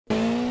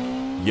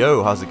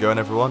Yo, how's it going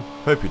everyone?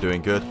 Hope you're doing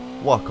good.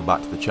 Welcome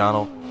back to the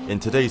channel. In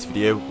today's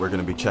video we're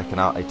going to be checking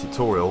out a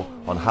tutorial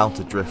on how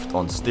to drift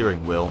on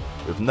steering wheel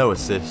with no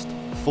assist,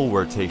 full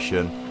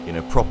rotation,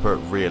 proper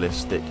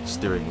realistic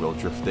steering wheel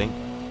drifting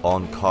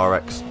on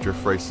CarX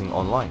Drift Racing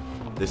Online.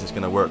 This is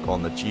going to work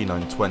on the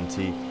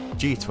G920,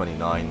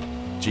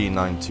 G29,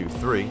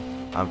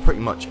 G923 and pretty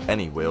much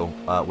any wheel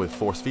with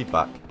force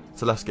feedback.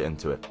 So let's get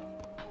into it.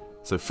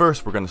 So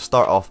first we're going to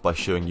start off by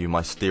showing you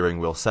my steering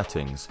wheel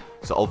settings.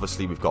 So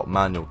obviously we've got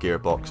manual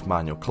gearbox,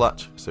 manual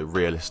clutch, so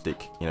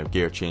realistic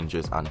gear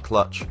changes and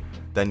clutch.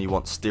 Then you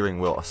want steering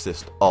wheel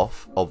assist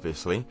off,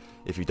 obviously.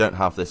 If you don't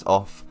have this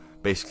off,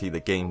 basically the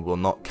game will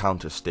not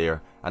counter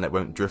steer and it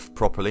won't drift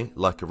properly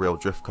like a real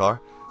drift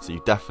car. So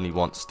you definitely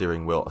want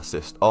steering wheel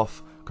assist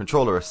off.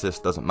 Controller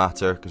assist doesn't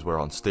matter because we're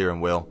on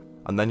steering wheel.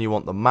 And then you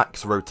want the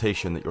max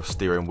rotation that your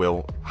steering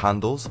wheel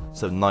handles,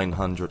 so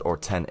 900 or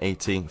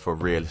 1080 for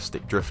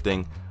realistic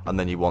drifting, and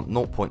then you want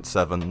 0.7,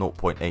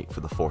 0.8 for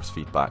the force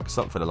feedback,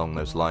 something along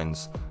those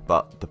lines,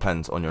 but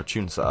depends on your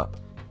tune setup.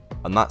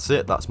 And that's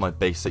it, that's my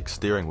basic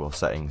steering wheel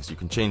settings. You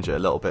can change it a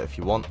little bit if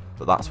you want,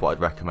 but that's what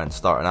I'd recommend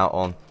starting out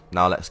on.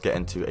 Now let's get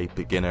into a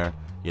beginner,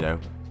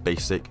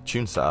 basic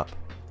tune setup.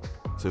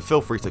 So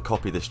feel free to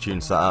copy this tune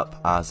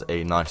setup as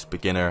a nice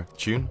beginner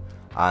tune.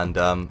 And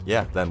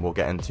yeah, then we'll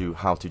get into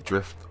how to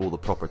drift, all the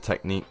proper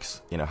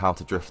techniques, how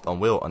to drift on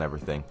wheel and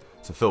everything.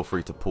 So feel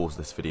free to pause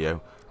this video,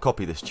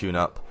 copy this tune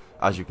up.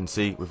 As you can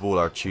see with all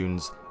our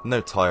tunes, no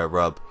tyre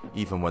rub,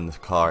 even when the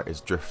car is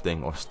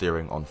drifting or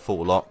steering on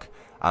full lock.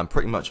 And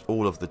pretty much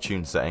all of the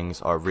tune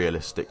settings are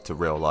realistic to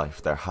real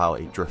life. They're how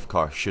a drift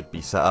car should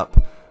be set up.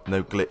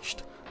 No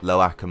glitched,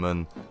 low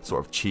Ackerman,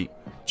 sort of cheap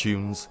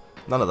tunes.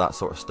 None of that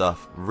sort of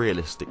stuff.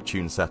 Realistic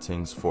tune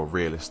settings for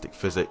realistic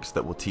physics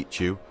that will teach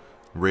you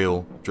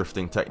real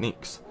drifting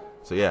techniques.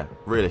 So yeah,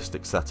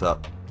 realistic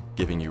setup,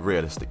 giving you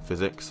realistic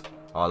physics.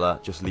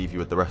 I'll just leave you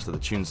with the rest of the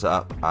tune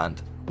setup,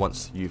 and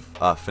once you've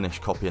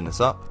finished copying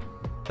this up,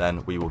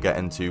 then we will get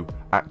into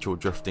actual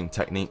drifting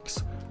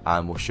techniques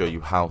and we'll show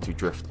you how to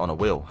drift on a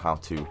wheel, how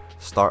to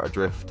start a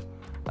drift,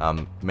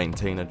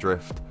 maintain a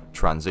drift,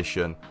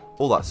 transition,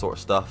 all that sort of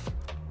stuff.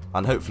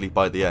 And hopefully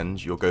by the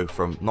end you'll go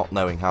from not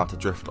knowing how to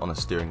drift on a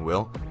steering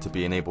wheel to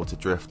being able to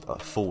drift a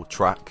full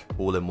track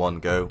all in one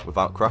go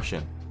without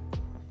crashing.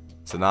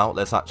 So now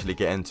let's actually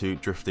get into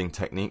drifting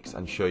techniques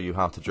and show you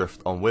how to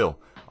drift on wheel.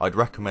 I'd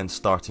recommend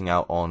starting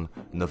out on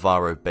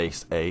Navarro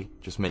Base A,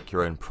 just make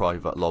your own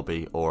private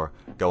lobby or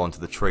go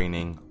onto the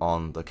training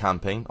on the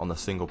campaign on the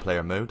single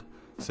player mode.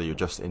 So you're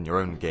just in your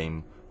own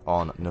game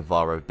on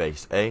Navarro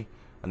Base A.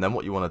 And then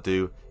what you want to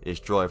do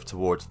is drive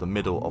towards the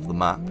middle of the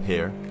map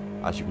here.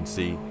 As you can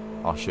see,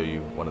 I'll show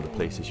you one of the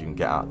places you can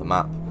get out of the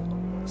map.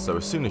 So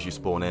as soon as you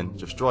spawn in,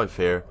 just drive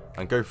here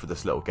and go for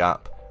this little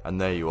gap. And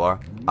there you are,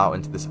 out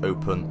into this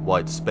open,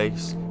 wide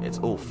space. It's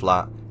all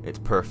flat, it's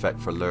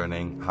perfect for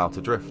learning how to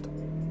drift.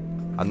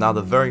 And now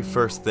the very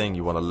first thing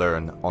you want to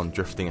learn on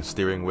drifting a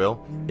steering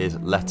wheel is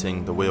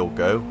letting the wheel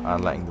go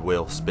and letting the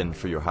wheel spin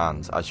through your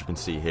hands. As you can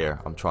see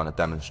here, I'm trying to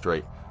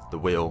demonstrate the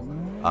wheel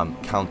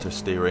counter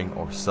steering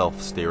or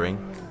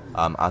self-steering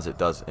as it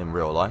does in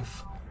real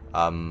life.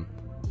 And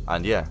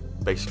yeah,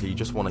 basically you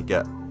just want to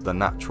get the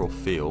natural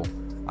feel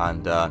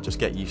and just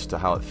get used to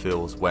how it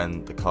feels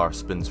when the car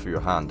spins through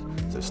your hand.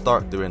 So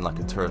start doing like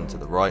a turn to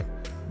the right.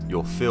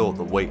 You'll feel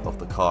the weight of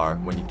the car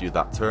when you do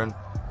that turn,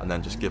 and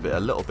then just give it a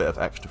little bit of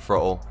extra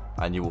throttle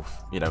and you will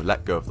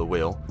let go of the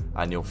wheel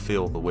and you'll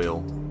feel the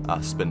wheel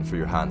spin through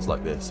your hands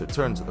like this. So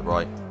turn to the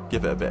right,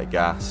 give it a bit of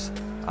gas,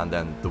 and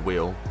then the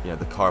wheel,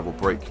 the car will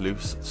break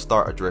loose,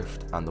 start a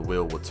drift, and the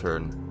wheel will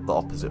turn the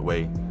opposite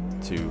way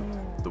to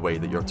the way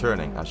that you're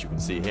turning, as you can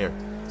see here.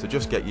 So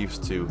just get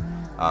used to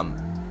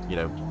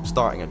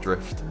starting a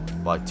drift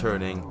by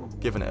turning,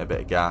 giving it a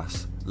bit of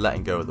gas,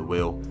 letting go of the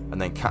wheel,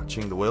 and then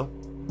catching the wheel.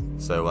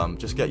 So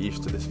just get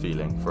used to this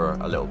feeling for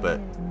a little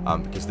bit,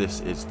 because this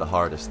is the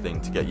hardest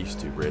thing to get used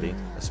to really,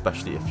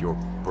 especially if you're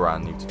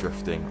brand new to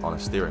drifting on a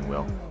steering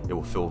wheel. It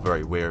will feel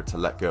very weird to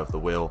let go of the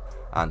wheel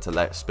and to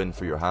let it spin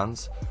through your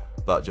hands,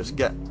 but just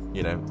get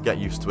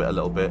used to it a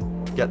little bit,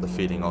 get the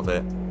feeling of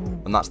it,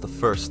 and that's the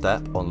first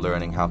step on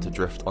learning how to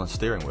drift on a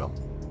steering wheel.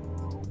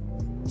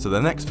 So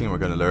the next thing we're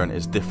going to learn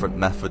is different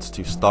methods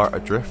to start a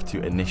drift,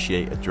 to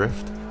initiate a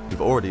drift.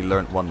 We've already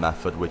learned one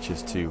method, which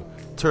is to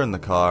turn the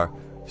car,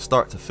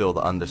 start to feel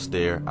the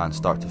understeer and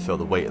start to feel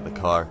the weight of the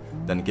car,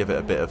 then give it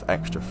a bit of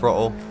extra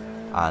throttle,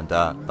 and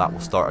that will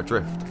start a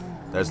drift.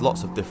 There's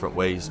lots of different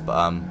ways,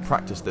 but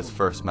practice this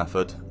first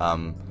method,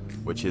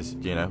 which is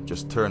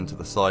just turn to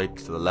the side,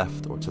 to the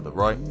left or to the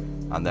right,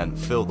 and then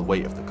feel the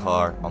weight of the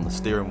car on the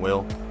steering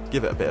wheel,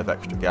 give it a bit of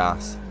extra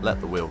gas, let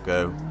the wheel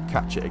go,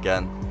 catch it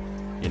again,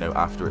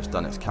 after it's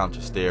done its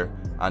counter steer,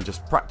 and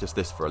just practice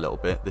this for a little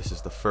bit. This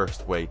is the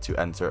first way to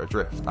enter a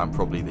drift and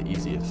probably the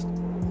easiest.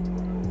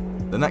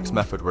 The next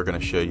method we're going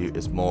to show you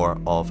is more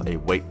of a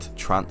weight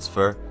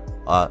transfer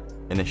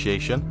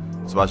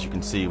initiation. So as you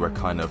can see, we're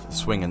kind of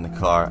swinging the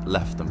car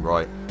left and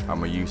right,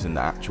 and we're using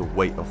the actual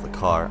weight of the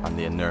car and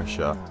the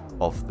inertia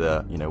of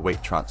the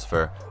weight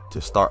transfer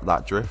to start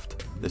that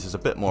drift. This is a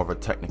bit more of a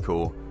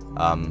technical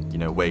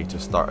way to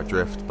start a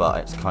drift, but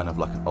it's kind of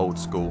like an old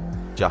school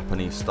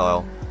Japanese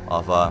style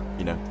of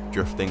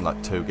drifting,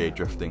 like toge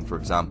drifting for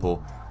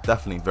example.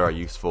 Definitely very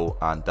useful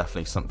and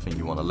definitely something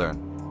you want to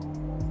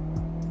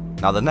learn.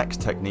 Now the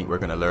next technique we're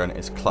going to learn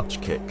is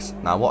clutch kicks.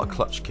 Now what a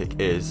clutch kick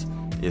is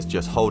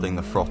just holding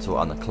the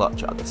throttle and the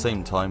clutch at the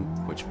same time,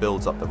 which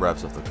builds up the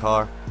revs of the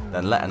car,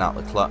 then letting out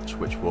the clutch,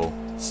 which will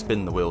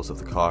spin the wheels of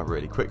the car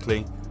really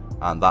quickly,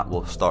 and that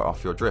will start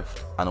off your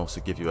drift and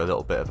also give you a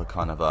little bit of a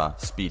kind of a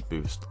speed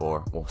boost,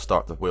 or will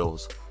start the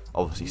wheels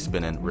obviously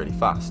spinning really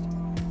fast.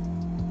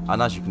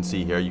 And as you can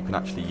see here, you can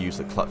actually use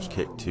the clutch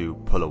kick to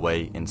pull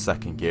away in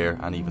second gear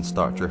and even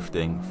start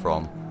drifting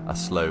from a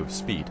slow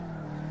speed.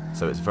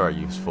 So it's very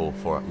useful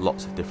for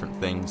lots of different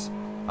things.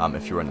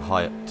 If you're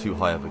in too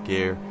high of a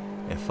gear,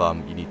 if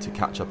you need to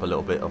catch up a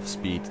little bit of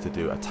speed to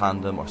do a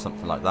tandem or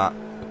something like that,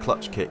 a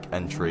clutch kick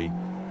entry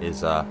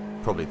is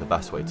probably the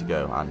best way to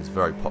go, and it's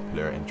very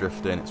popular in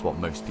drifting. It's what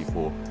most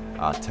people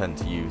tend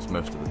to use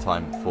most of the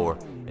time for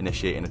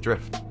initiating a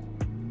drift.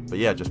 But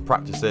yeah, just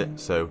practice it.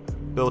 So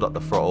build up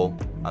the throttle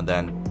and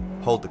then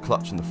hold the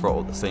clutch and the throttle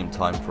at the same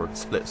time for a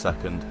split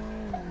second.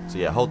 So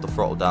yeah, hold the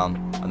throttle down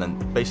and then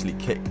basically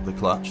kick the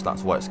clutch.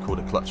 That's why it's called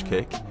a clutch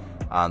kick,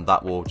 and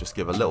that will just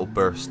give a little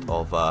burst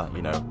of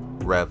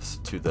revs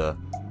to the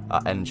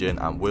engine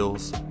and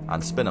wheels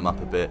and spin them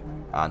up a bit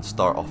and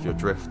start off your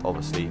drift.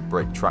 Obviously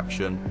brake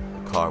traction,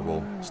 the car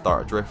will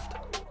start a drift,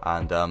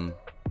 and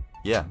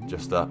yeah,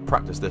 just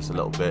practice this a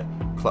little bit.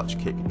 Clutch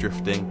kick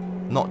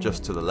drifting, not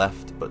just to the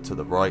left but to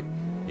the right.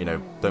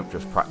 Don't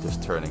just practice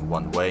turning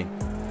one way.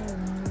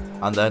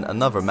 And then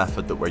another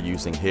method that we're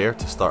using here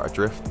to start a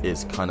drift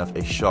is kind of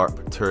a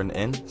sharp turn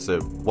in. So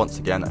once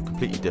again, a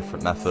completely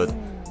different method.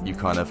 You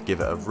kind of give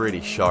it a really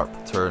sharp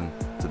turn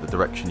to the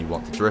direction you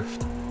want to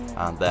drift,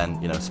 and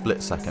then a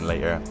split second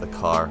later the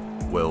car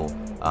will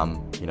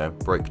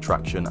brake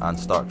traction and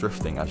start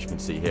drifting, as you can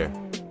see here.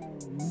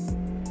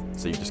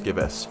 So you just give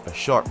it a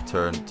sharp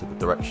turn to the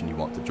direction you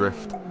want to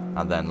drift,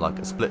 and then like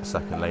a split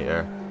second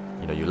later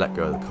you let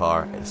go of the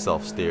car, it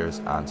self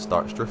steers and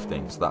starts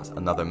drifting. So that's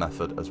another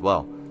method as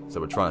well. So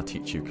we're trying to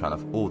teach you kind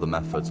of all the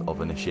methods of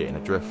initiating a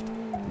drift,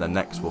 and then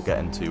next we'll get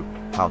into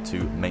how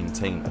to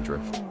maintain a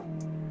drift.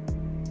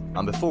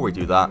 And before we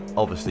do that,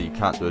 obviously you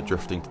can't do a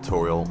drifting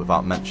tutorial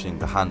without mentioning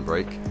the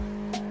handbrake.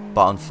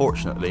 But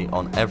unfortunately,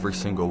 on every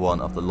single one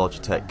of the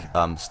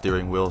Logitech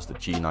steering wheels, the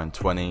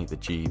G920, the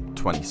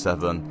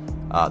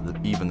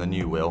G27, even the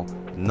new wheel,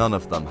 none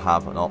of them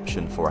have an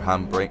option for a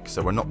handbrake.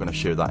 So we're not going to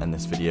show that in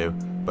this video,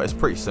 but it's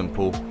pretty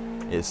simple.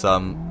 It's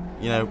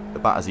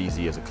about as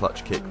easy as a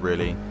clutch kick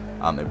really.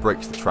 It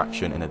breaks the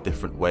traction in a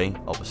different way.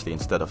 Obviously,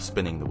 instead of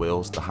spinning the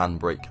wheels, the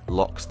handbrake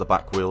locks the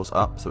back wheels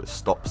up, so it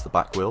stops the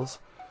back wheels.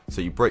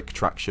 So you break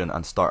traction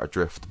and start a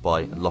drift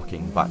by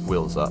locking back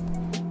wheels up.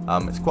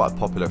 It's quite a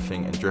popular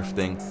thing in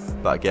drifting,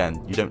 but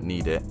again, you don't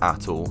need it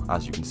at all.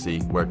 As you can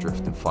see, we're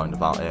drifting fine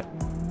without it.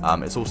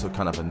 It's also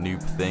kind of a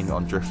noob thing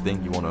on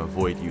drifting. You want to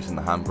avoid using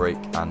the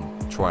handbrake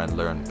and try and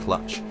learn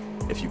clutch.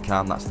 If you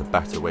can, that's the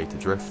better way to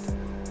drift.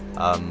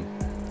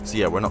 So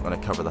yeah, we're not going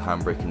to cover the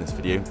handbrake in this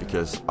video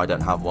because I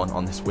don't have one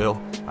on this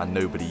wheel, and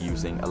nobody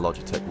using a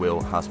Logitech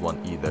wheel has one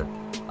either,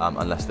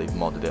 unless they've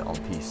modded it on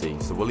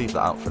PC. So we'll leave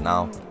that out for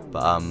now,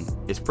 but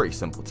it's a pretty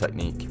simple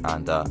technique,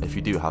 and if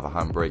you do have a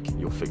handbrake,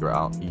 you'll figure it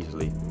out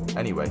easily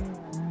anyway.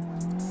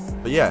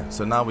 But yeah,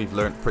 so now we've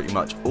learned pretty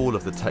much all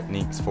of the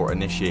techniques for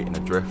initiating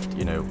a drift,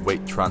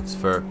 weight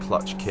transfer,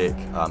 clutch kick,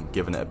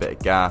 giving it a bit of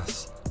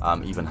gas,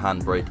 even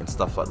handbrake and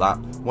stuff like that.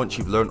 Once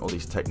you've learned all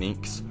these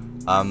techniques,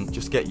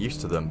 just get used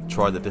to them,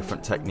 try the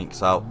different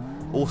techniques out.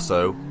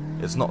 Also,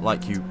 it's not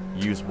like you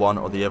use one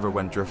or the other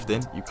when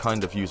drifting, you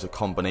kind of use a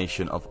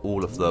combination of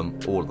all of them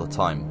all the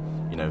time.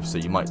 So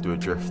you might do a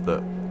drift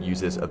that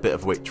uses a bit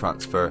of weight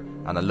transfer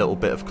and a little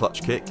bit of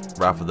clutch kick,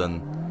 rather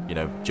than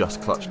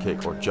just clutch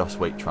kick or just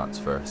weight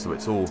transfer. So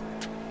it's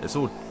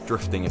all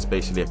drifting is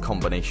basically a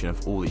combination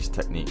of all these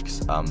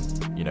techniques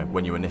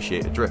when you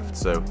initiate a drift.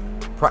 So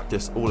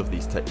practice all of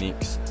these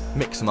techniques,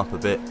 mix them up a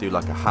bit, do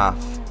like a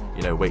half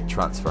weight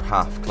transfer,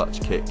 half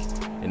clutch kick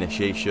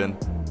initiation,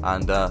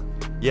 and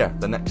yeah,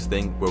 the next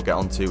thing we'll get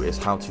onto is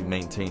how to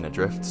maintain a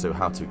drift. So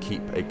how to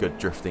keep a good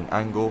drifting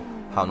angle,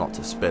 how not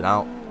to spin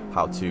out,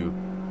 how to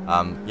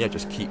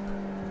just keep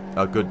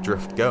a good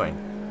drift going.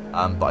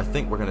 But I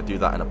think we're going to do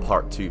that in a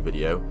part 2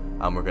 video,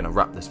 and we're going to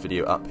wrap this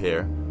video up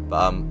here.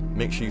 But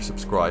make sure you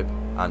subscribe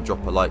and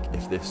drop a like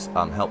if this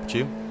helped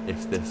you,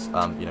 if this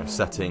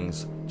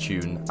settings,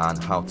 tune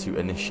and how to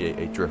initiate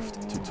a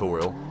drift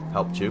tutorial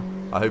helped you.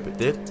 I hope it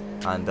did,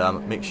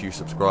 and make sure you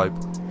subscribe,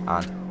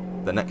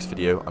 and the next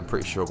video I'm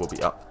pretty sure will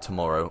be up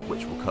tomorrow,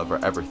 which will cover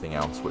everything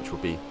else, which will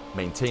be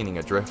maintaining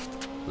a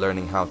drift,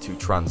 learning how to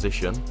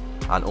transition,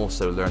 and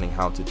also learning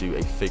how to do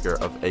a figure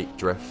of 8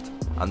 drift,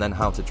 and then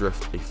how to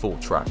drift a full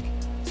track.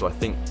 So I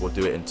think we'll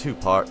do it in 2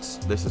 parts.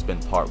 This has been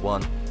part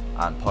 1,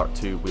 and part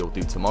 2 we'll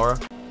do tomorrow.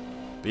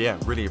 But yeah,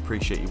 really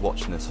appreciate you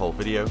watching this whole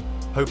video,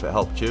 hope it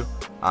helped you,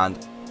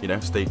 and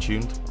stay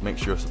tuned, make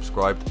sure you're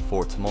subscribed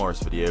for tomorrow's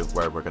video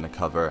where we're going to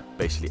cover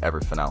basically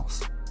everything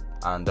else.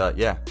 And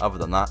yeah, other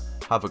than that,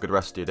 have a good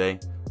rest of your day.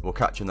 We'll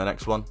catch you in the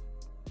next one.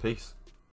 Peace.